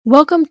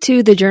Welcome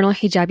to the Journal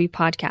Hijabi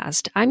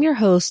podcast. I'm your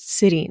host,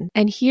 Sireen,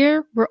 and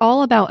here we're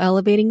all about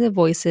elevating the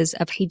voices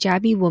of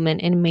hijabi women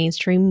in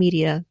mainstream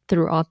media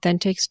through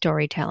authentic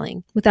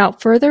storytelling.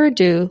 Without further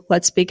ado,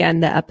 let's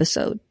begin the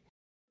episode.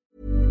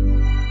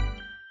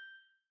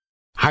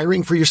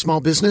 Hiring for your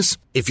small business?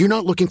 If you're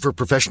not looking for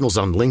professionals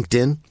on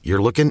LinkedIn,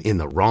 you're looking in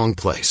the wrong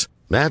place.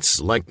 That's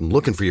like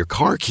looking for your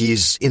car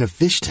keys in a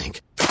fish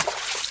tank.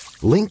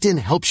 LinkedIn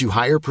helps you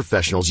hire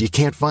professionals you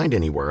can't find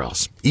anywhere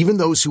else, even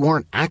those who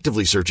aren't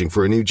actively searching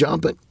for a new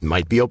job but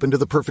might be open to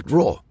the perfect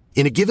role.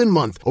 In a given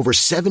month, over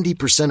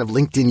 70% of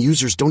LinkedIn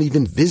users don't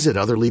even visit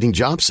other leading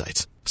job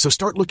sites. So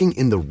start looking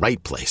in the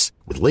right place.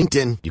 With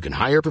LinkedIn, you can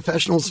hire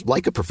professionals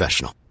like a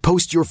professional.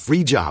 Post your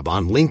free job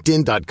on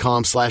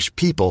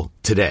linkedin.com/people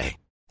today.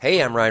 Hey,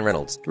 I'm Ryan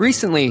Reynolds.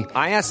 Recently,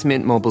 I asked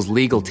Mint Mobile's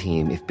legal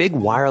team if big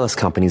wireless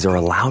companies are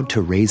allowed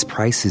to raise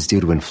prices due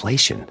to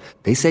inflation.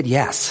 They said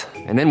yes.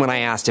 And then when I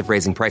asked if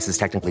raising prices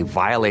technically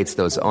violates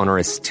those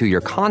onerous two-year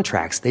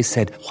contracts, they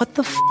said, "What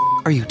the f***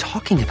 are you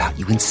talking about,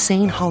 you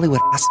insane Hollywood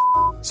ass?"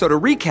 So to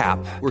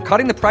recap, we're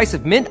cutting the price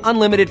of Mint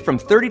Unlimited from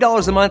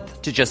 $30 a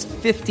month to just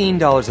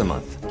 $15 a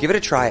month. Give it a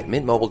try at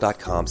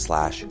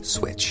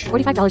mintmobile.com/switch.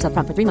 $45 up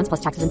front for 3 months plus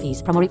taxes and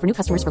fees. Promo rate for new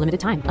customers for limited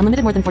time.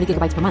 Unlimited more than 40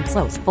 gigabytes per month.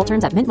 Slows full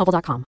terms at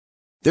mintmobile.com.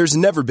 There's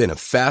never been a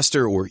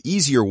faster or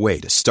easier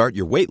way to start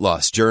your weight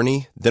loss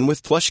journey than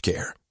with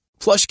PlushCare.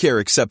 PlushCare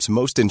accepts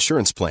most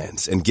insurance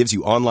plans and gives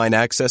you online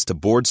access to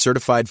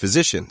board-certified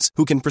physicians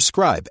who can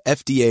prescribe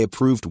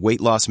FDA-approved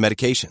weight loss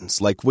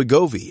medications like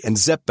Wegovy and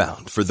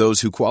Zepbound for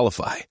those who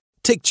qualify.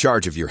 Take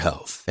charge of your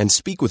health and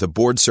speak with a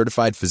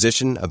board-certified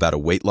physician about a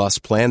weight loss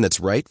plan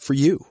that's right for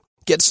you.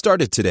 Get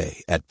started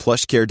today at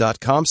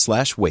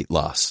plushcare.com/weight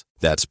loss.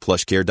 That's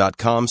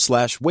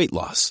plushcare.com/weight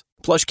loss.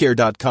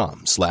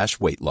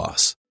 plushcare.com/weight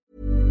loss.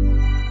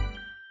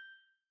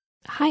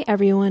 Hi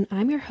everyone,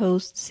 I'm your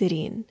host,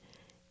 Sireen,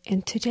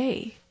 and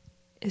today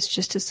is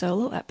just a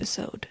solo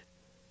episode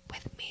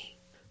with me.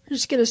 We're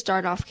just going to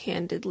start off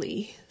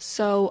candidly.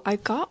 So I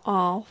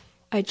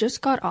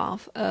just got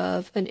off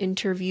of an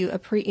interview, a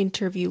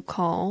pre-interview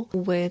call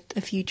with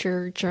a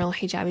future Journal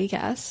Hijabi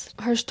guest.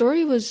 Her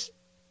story was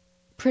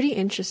pretty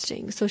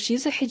interesting. So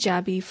she's a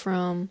hijabi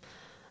from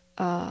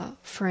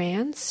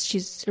France.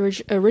 She's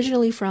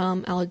originally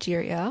from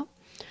Algeria,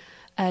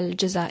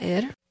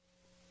 Aljazair.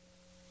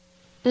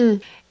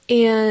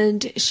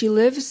 And she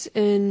lives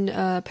in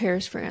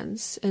Paris,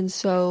 France. And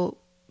so,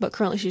 but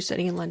currently she's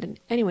studying in London.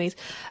 Anyways,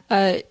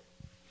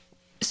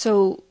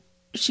 so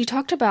we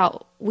talked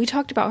about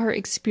her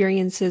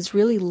experiences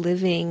really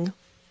living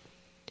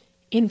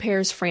in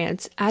Paris,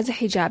 France as a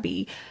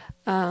hijabi,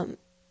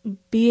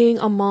 being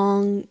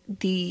among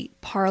the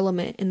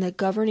parliament and the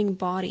governing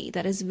body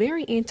that is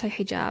very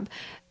anti-hijab,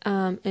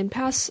 and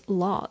pass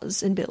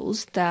laws and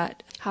bills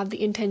that have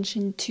the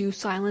intention to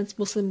silence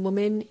Muslim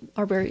women,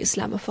 are very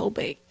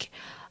Islamophobic,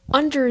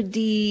 under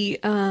the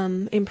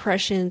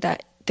impression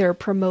that they're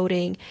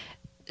promoting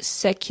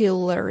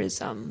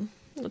secularism.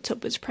 Let's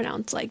hope it's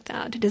pronounced like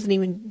that. It doesn't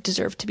even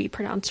deserve to be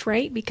pronounced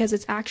right because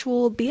it's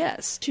actual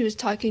BS. She was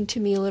talking to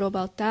me a little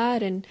about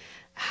that and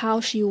how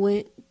she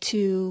went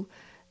to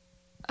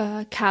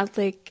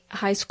Catholic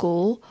high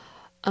school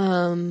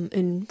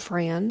in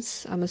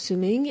France, I'm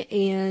assuming,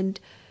 and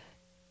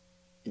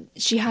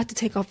she had to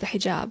take off the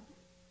hijab.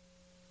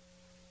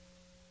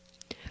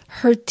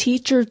 Her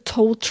teacher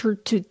told her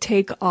to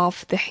take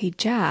off the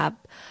hijab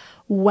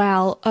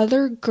while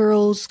other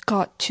girls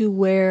got to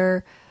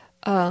wear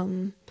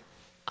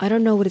I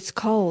don't know what it's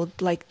called,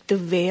 like the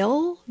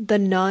veil, the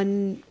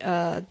nun,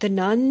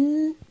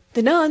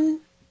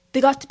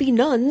 they got to be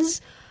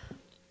nuns,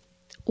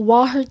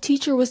 while her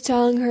teacher was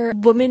telling her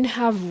women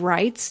have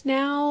rights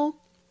now.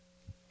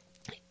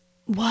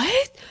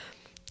 What?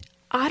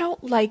 I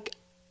don't like.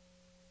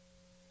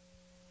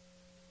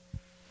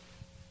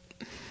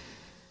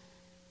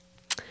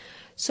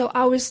 So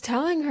I was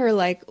telling her,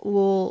 like,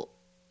 well,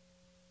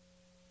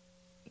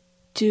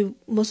 do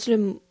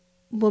Muslim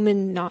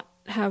women not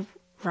have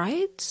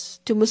rights?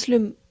 Do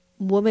Muslim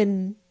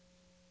women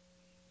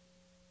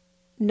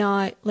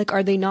not, like,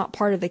 are they not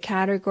part of the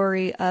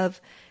category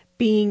of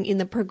being in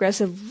the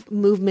progressive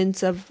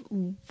movements of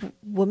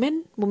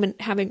women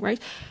having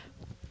rights?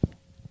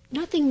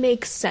 Nothing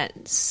makes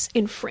sense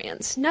in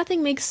France.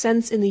 Nothing makes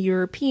sense in the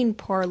European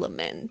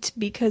Parliament,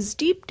 because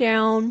deep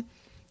down,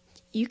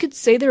 you could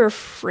say they're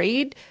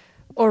afraid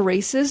or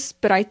racist,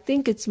 but I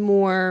think it's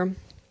more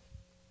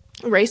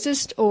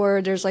racist,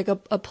 or there's like a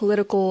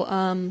political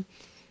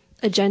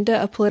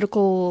agenda, a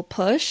political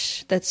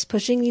push that's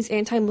pushing these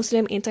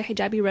anti-Muslim,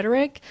 anti-hijabi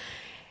rhetoric.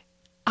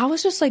 I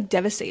was just like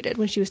devastated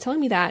when she was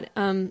telling me that.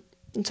 And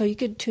so you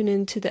could tune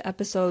into the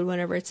episode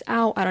whenever it's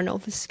out. I don't know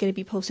if this is going to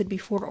be posted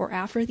before or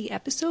after the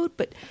episode,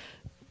 but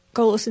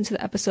go listen to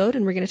the episode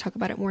and we're going to talk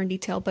about it more in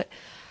detail. But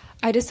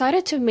I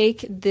decided to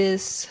make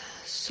this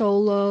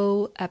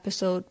solo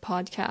episode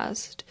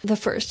podcast, the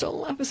first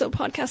solo episode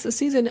podcast this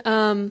season,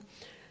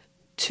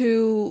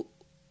 to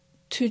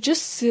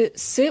just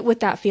sit with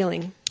that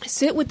feeling.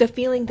 Sit with the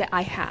feeling that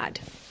I had,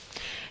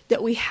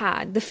 that we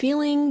had, the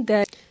feeling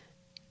that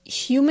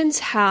humans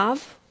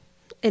have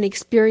and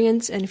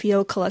experience and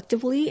feel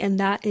collectively, and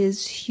that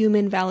is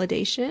human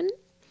validation.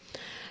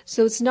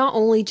 So it's not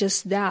only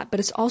just that, but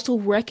it's also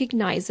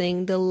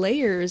recognizing the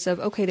layers of,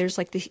 okay, there's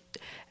like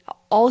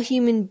all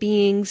human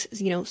beings,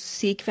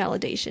 seek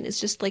validation. It's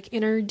just like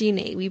in our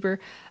DNA. We were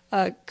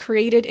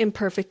created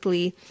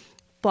imperfectly,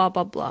 blah,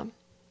 blah, blah.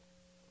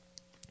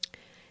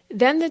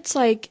 Then it's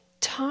like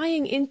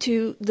tying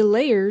into the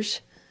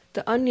layers,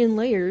 the onion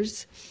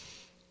layers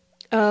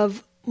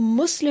of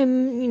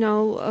Muslim,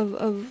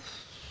 of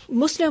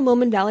Muslim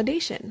woman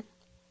validation.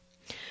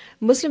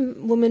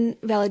 Muslim woman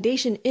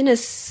validation, in a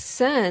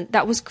sense,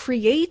 that was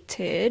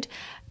created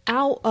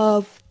out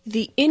of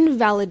the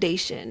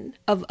invalidation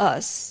of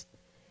us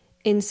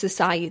in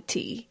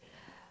society,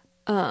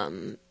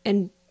 and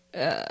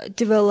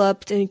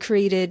developed and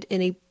created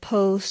in a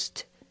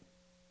post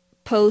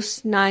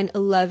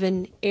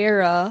 9/11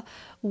 era,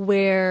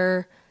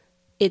 where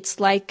it's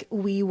like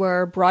we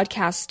were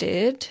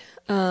broadcasted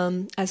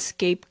as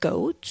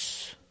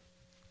scapegoats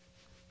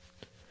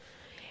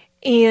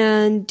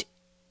and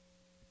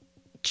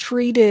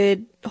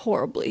treated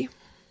horribly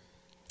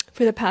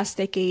for the past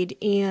decade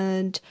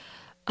and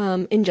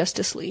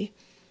injusticely.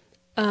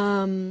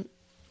 And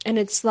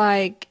it's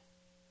like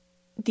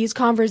these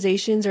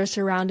conversations are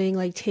surrounding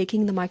like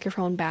taking the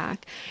microphone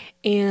back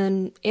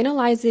and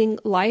analyzing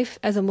life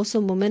as a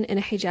Muslim woman in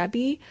a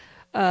hijabi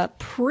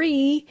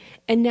pre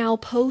and now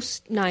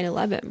post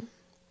 9/11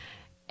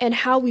 and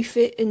how we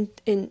fit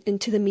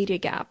into the media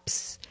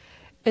gaps.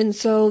 And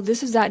so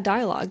this is that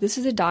dialogue. This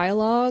is a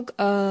dialogue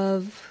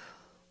of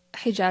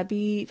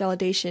hijabi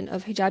validation,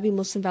 of hijabi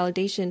Muslim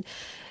validation.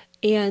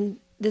 And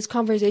this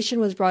conversation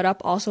was brought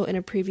up also in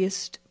a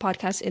previous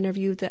podcast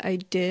interview that I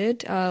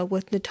did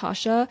with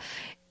Natasha.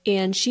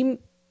 And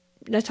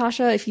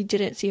Natasha, if you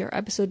didn't see her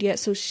episode yet,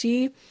 so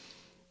she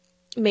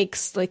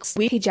makes like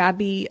sweet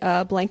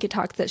hijabi blanket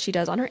talk that she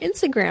does on her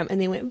Instagram,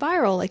 and they went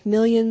viral, like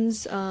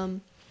millions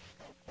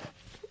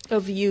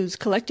of views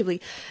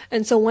collectively.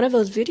 And so one of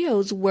those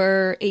videos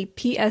were a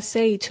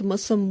PSA to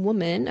Muslim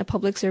women, a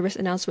public service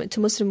announcement to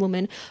Muslim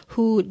women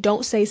who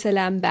don't say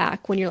salam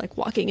back when you're like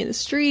walking in the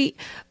street.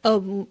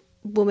 A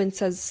woman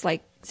says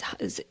like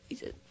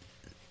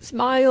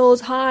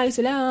smiles, hi,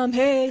 salam,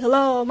 hey,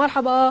 hello,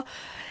 marhaba,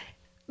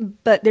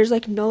 but there's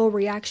like no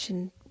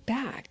reaction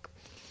back.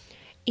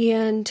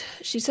 And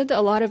she said that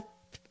a lot of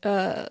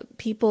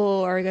people,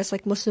 or I guess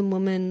like Muslim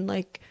women,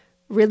 like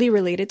really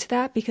related to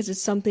that because it's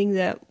something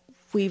that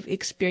we've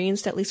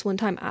experienced at least one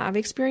time. I've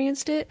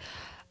experienced it.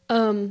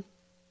 And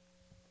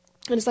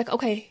it's like,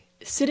 okay,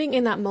 sitting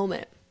in that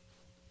moment,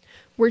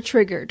 we're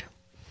triggered.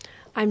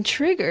 I'm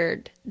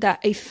triggered that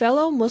a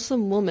fellow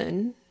Muslim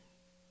woman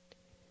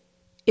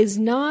is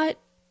not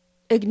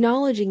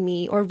acknowledging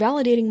me or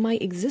validating my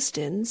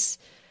existence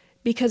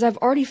because I've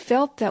already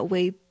felt that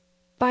way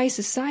by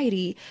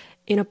society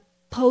in a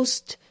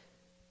post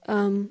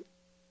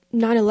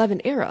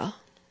 9/11 era.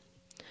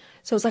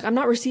 So it's like I'm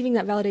not receiving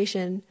that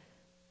validation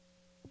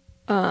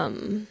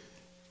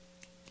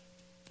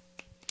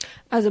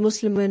as a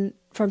Muslim woman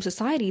from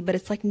society, but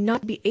it's like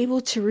not be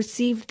able to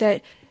receive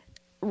that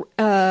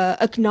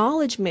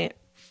acknowledgement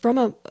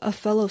from a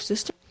fellow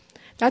sister.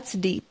 That's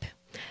deep.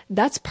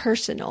 That's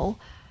personal.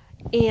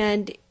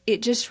 And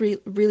it just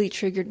really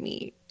triggered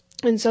me.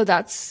 And so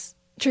that's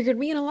triggered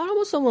me and a lot of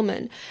Muslim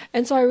women.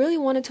 And so I really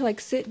wanted to like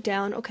sit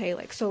down. Okay,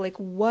 like, so like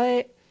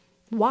why?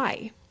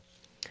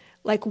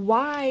 Like,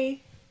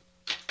 why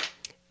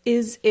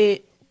is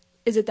it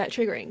that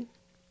triggering?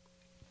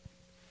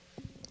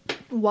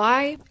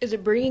 Why is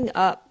it bringing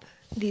up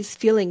these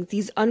feelings,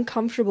 these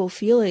uncomfortable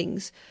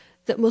feelings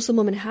that Muslim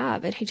women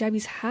have and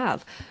hijabis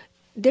have?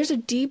 There's a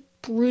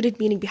deep-rooted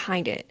meaning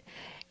behind it.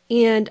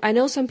 And I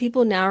know some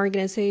people now are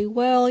going to say,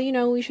 well,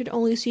 we should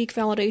only seek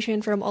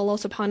validation from Allah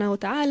subhanahu wa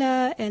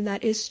ta'ala, and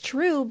that is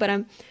true,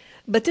 but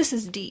this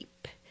is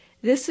deep.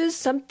 This is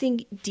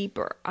something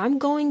deeper. I'm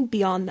going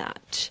beyond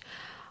that.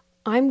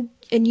 And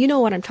you know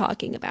what I'm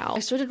talking about. I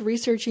started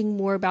researching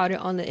more about it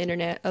on the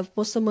internet of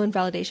Muslim woman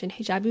validation,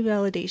 hijabi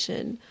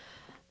validation,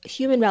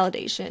 human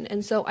validation.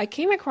 And so I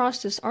came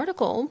across this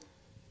article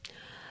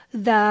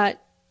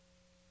that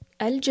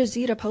Al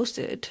Jazeera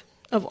posted,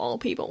 of all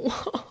people.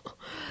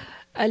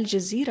 Al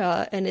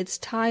Jazeera, and it's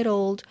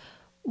titled,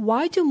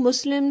 "Why Do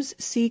Muslims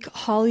Seek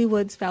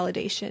Hollywood's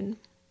Validation?"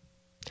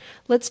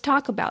 Let's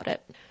talk about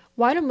it.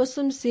 Why do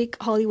Muslims seek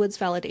Hollywood's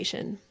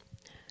validation?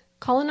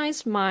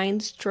 Colonized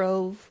minds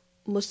drove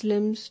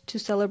Muslims to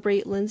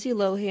celebrate Lindsay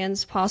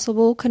Lohan's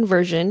possible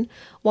conversion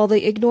while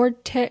they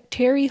ignored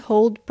Terry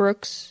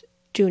Holt-Brooks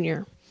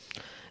Jr.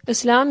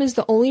 Islam is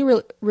the only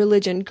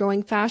religion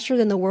growing faster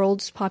than the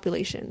world's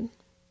population.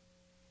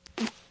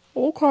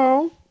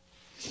 Okay.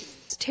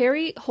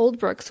 Terry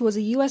Holt-Brooks was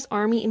a U.S.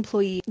 Army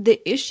employee.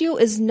 The issue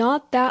is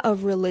not that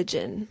of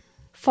religion.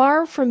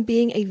 Far from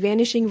being a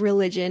vanishing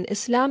religion,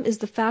 Islam is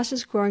the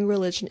fastest growing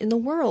religion in the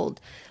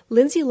world.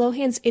 Lindsay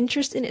Lohan's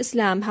interest in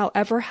Islam,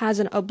 however, has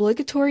an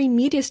obligatory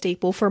media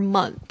staple for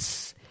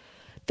months.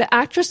 The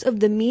actress of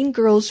the Mean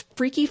Girls'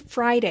 Freaky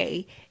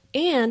Friday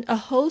And a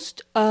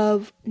host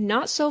of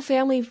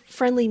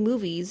not-so-family-friendly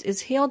movies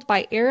is hailed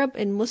by Arab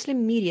and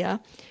Muslim media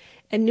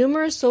and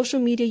numerous social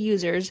media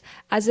users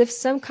as if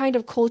some kind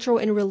of cultural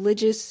and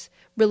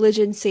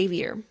religion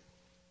savior.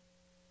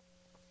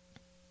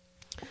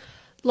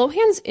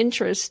 Lohan's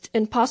interest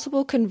in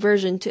possible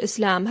conversion to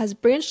Islam has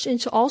branched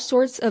into all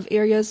sorts of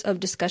areas of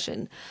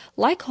discussion.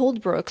 Like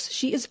Holdbrooks,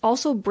 she is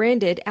also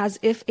branded as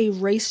if a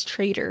race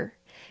traitor,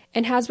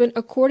 and has been,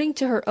 according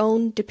to her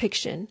own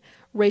depiction,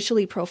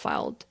 racially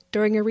profiled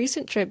during a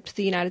recent trip to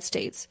the United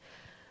States.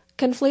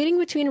 Conflating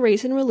between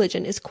race and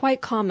religion is quite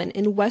common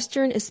in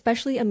Western,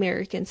 especially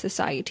American,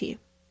 society.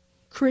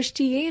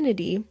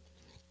 Christianity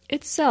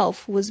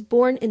itself was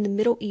born in the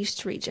Middle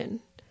East region,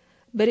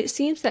 but it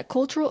seems that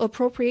cultural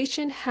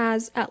appropriation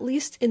has, at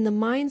least in the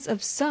minds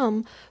of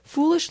some,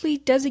 foolishly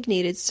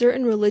designated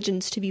certain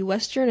religions to be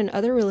Western and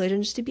other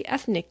religions to be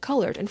ethnic,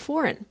 colored, and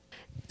foreign.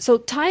 So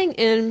tying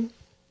in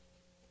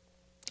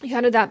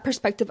kind of that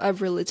perspective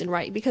of religion,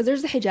 right? Because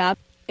there's the hijab,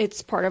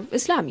 it's part of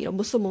Islam,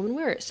 Muslim women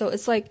wear it. So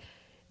it's like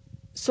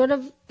sort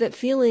of that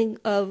feeling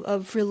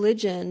of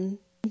religion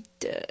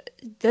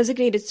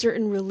designated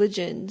certain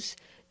religions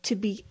to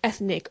be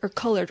ethnic or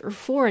colored or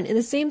foreign, in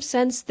the same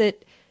sense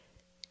that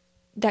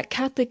that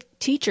Catholic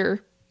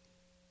teacher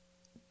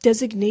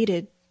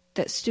designated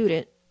that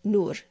student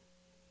Noor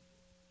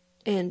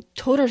and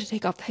told her to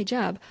take off the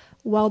hijab,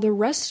 while the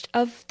rest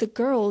of the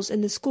girls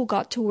in the school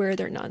got to wear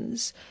their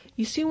nuns.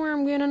 You see where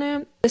I'm getting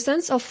at? The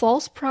sense of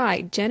false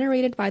pride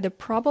generated by the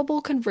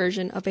probable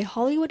conversion of a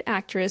Hollywood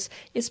actress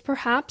is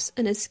perhaps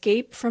an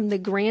escape from the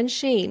grand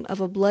shame of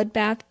a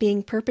bloodbath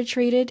being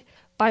perpetrated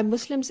by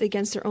Muslims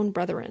against their own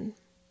brethren.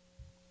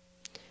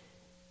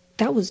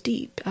 That was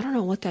deep. I don't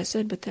know what that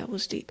said, but that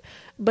was deep.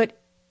 But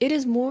it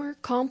is more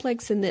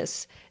complex than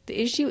this.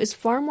 The issue is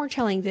far more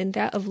telling than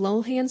that of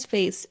Lohan's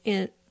faith,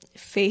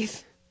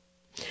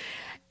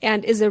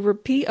 and is a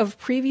repeat of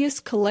previous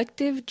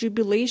collective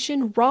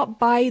jubilation wrought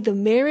by the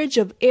marriage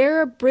of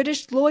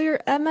Arab-British lawyer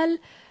Amal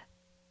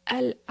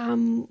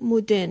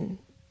Al-Amoudin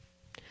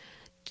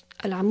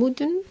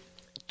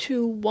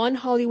to one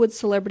Hollywood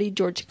celebrity,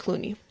 George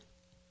Clooney.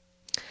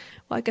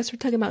 Well, I guess we're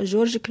talking about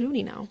George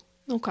Clooney now.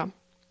 Okay.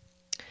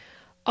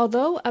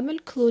 Although Amal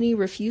Clooney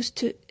refused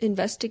to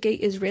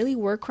investigate Israeli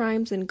war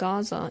crimes in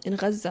Gaza,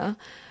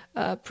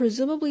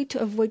 presumably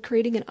to avoid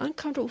creating an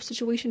uncomfortable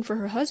situation for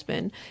her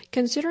husband,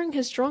 considering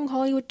his strong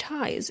Hollywood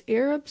ties,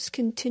 Arabs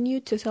continue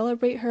to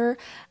celebrate her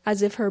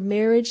as if her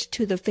marriage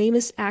to the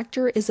famous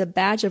actor is a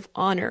badge of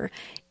honor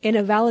and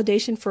a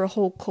validation for a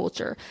whole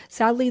culture.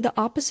 Sadly, the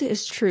opposite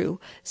is true.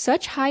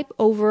 Such hype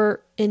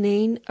over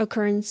inane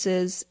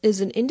occurrences is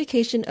an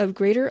indication of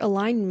greater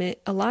ailment,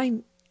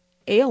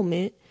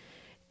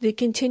 the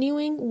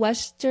continuing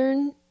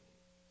Western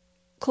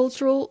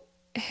cultural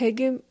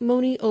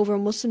hegemony over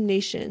Muslim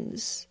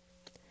nations.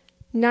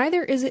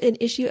 Neither is it an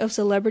issue of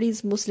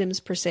celebrities Muslims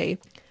per se,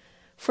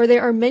 for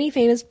there are many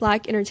famous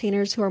black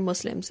entertainers who are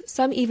Muslims,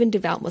 some even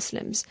devout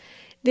Muslims.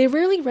 They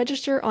rarely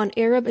register on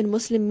Arab and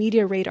Muslim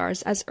media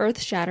radars as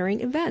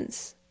earth-shattering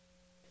events.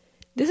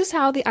 This is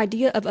how the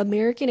idea of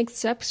American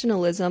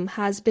exceptionalism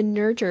has been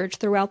nurtured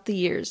throughout the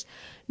years.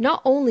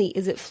 Not only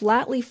is it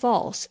flatly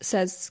false,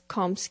 says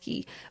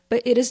Chomsky,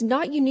 but it is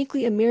not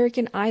uniquely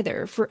American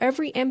either, for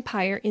every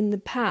empire in the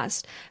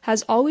past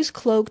has always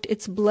cloaked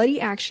its bloody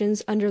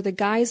actions under the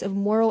guise of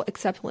moral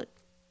exceptionalism.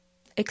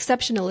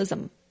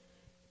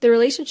 The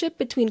relationship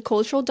between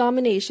cultural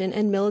domination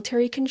and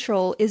military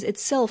control is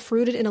itself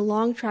rooted in a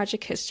long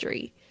tragic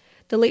history.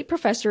 The late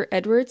Professor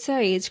Edward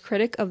Said's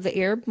critic of the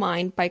Arab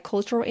mind by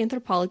cultural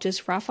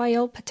anthropologist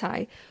Raphael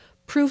Patai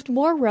proved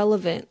more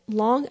relevant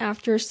long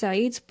after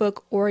Said's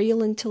book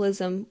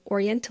Orientalism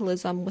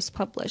was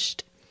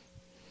published.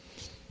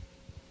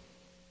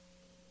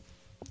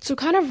 So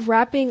kind of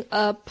wrapping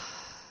up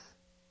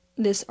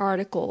this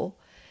article,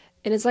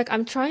 and it's like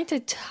I'm trying to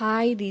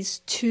tie these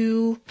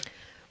two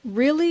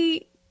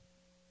really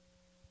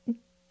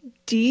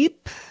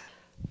deep.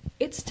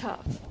 It's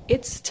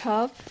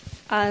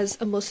tough as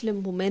a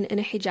Muslim woman and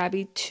a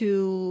hijabi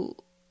to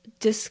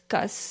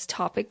discuss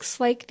topics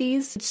like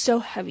these. It's so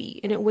heavy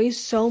and it weighs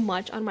so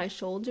much on my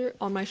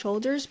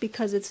shoulders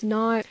because it's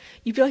not,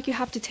 you feel like you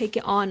have to take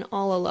it on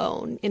all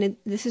alone, and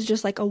this is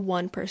just like a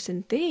one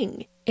person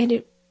thing, and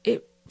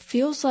it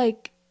feels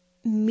like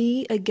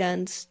me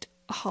against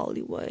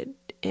Hollywood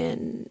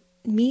and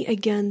me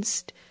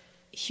against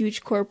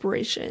huge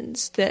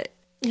corporations that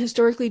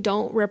historically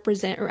don't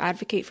represent or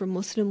advocate for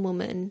Muslim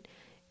women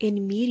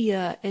in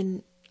media,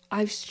 and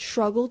I've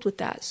struggled with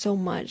that so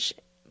much.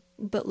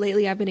 But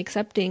lately I've been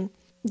accepting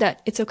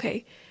that it's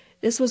okay.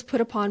 This was put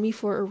upon me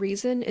for a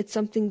reason. It's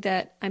something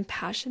that I'm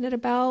passionate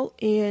about,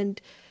 and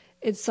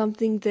it's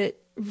something that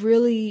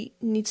really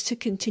needs to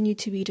continue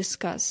to be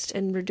discussed.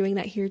 And we're doing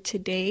that here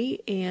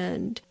today.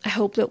 And I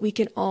hope that we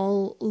can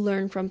all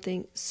learn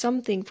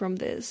something from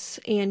this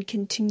and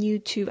continue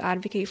to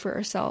advocate for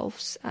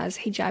ourselves as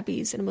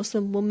hijabis and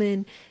Muslim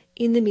women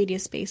in the media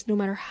space, no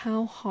matter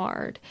how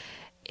hard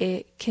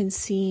it can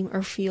seem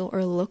or feel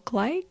or look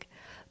like.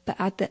 But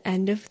at the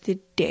end of the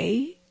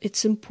day,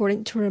 it's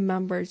important to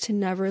remember to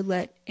never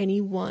let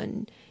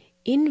anyone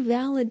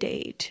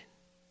invalidate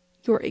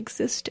your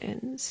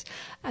existence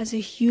as a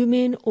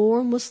human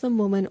or Muslim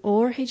woman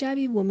or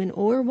hijabi woman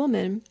or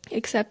woman,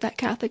 except that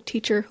Catholic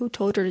teacher who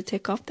told her to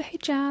take off the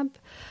hijab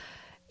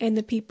and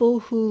the people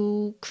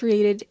who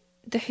created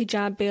the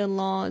hijab ban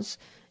laws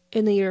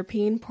in the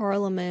European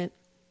Parliament,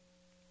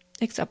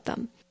 accept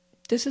them.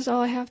 This is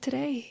all I have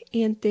today,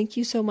 and thank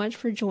you so much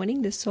for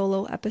joining this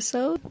solo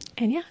episode,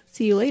 and yeah,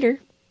 see you later.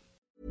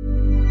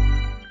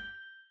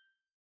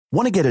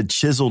 Want to get a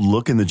chiseled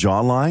look in the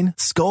jawline?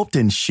 Sculpt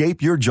and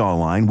shape your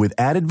jawline with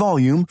added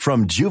volume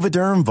from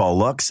Juvederm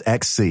Volux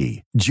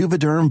XC.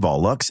 Juvederm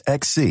Volux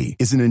XC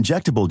is an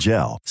injectable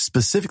gel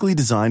specifically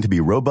designed to be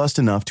robust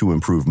enough to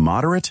improve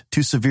moderate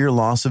to severe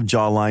loss of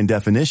jawline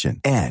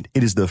definition. And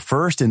it is the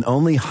first and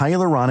only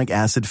hyaluronic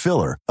acid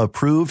filler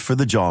approved for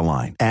the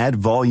jawline. Add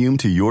volume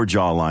to your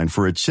jawline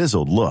for a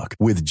chiseled look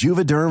with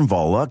Juvederm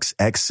Volux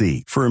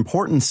XC. For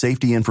important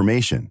safety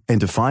information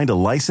and to find a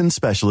licensed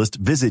specialist,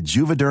 visit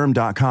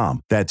Juvederm.com.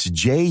 That's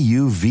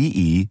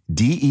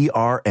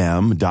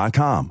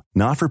Juvederm.com.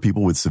 Not for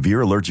people with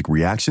severe allergic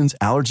reactions,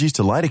 allergies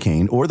to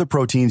lidocaine, or the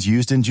proteins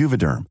used in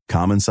Juvederm.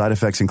 Common side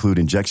effects include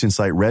injection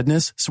site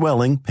redness,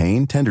 swelling,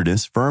 pain,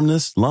 tenderness,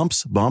 firmness,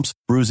 lumps, bumps,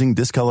 bruising,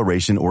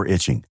 discoloration, or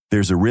itching.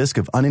 There's a risk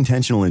of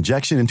unintentional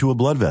injection into a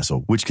blood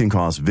vessel, which can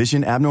cause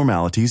vision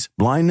abnormalities,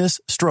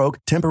 blindness, stroke,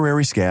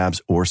 temporary scabs,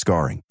 or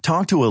scarring.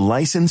 Talk to a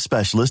licensed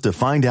specialist to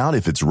find out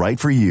if it's right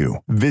for you.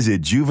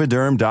 Visit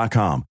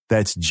Juvederm.com.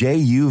 That's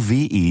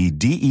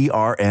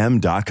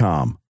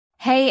Juvederm.com.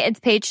 Hey, it's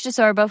Paige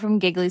DeSorbo from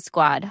Giggly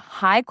Squad.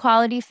 High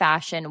quality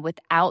fashion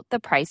without the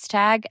price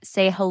tag.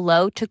 Say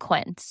hello to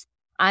Quince.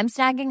 I'm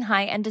snagging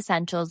high-end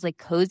essentials like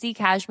cozy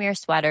cashmere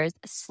sweaters,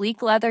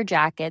 sleek leather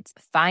jackets,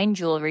 fine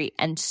jewelry,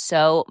 and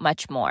so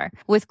much more.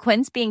 With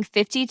Quince being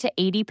 50 to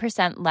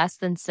 80% less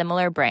than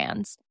similar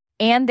brands.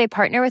 And they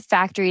partner with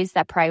factories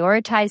that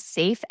prioritize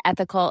safe,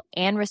 ethical,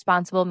 and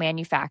responsible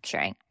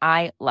manufacturing.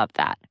 I love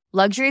that.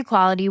 Luxury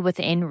quality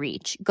within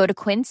reach. Go to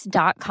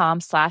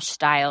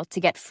quince.com/style to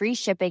get free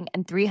shipping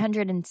and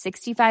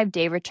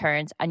 365-day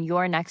returns on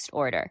your next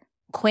order.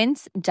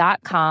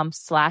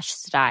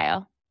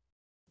 Quince.com/style.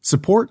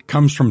 Support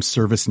comes from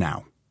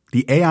ServiceNow,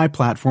 the AI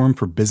platform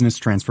for business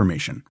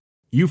transformation.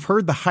 You've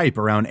heard the hype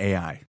around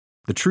AI.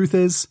 The truth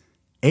is,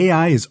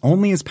 AI is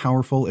only as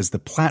powerful as the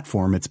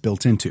platform it's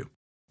built into.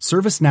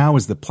 ServiceNow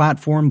is the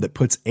platform that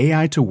puts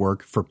AI to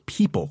work for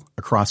people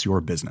across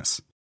your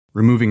business,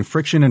 removing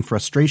friction and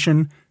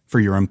frustration for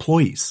your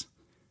employees,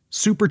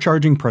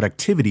 supercharging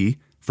productivity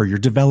for your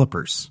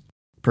developers,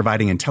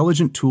 providing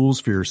intelligent tools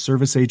for your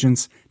service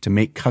agents to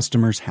make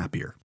customers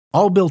happier,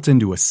 all built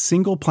into a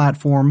single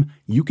platform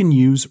you can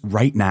use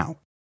right now.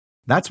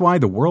 That's why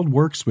the world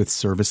works with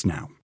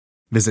ServiceNow.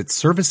 Visit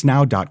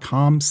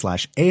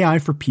servicenow.com/AI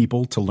for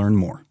people to learn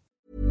more.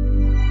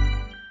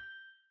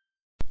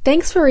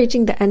 Thanks for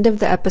reaching the end of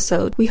the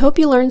episode. We hope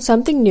you learned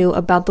something new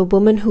about the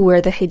women who wear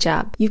the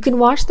hijab. You can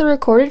watch the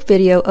recorded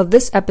video of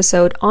this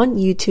episode on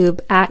YouTube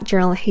at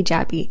Journal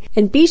Hijabi.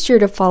 And be sure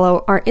to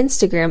follow our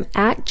Instagram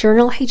at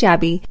Journal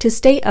Hijabi to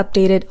stay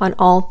updated on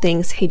all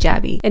things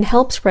hijabi and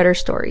help spread our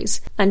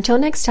stories. Until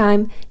next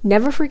time,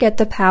 never forget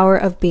the power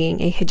of being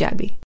a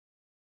hijabi.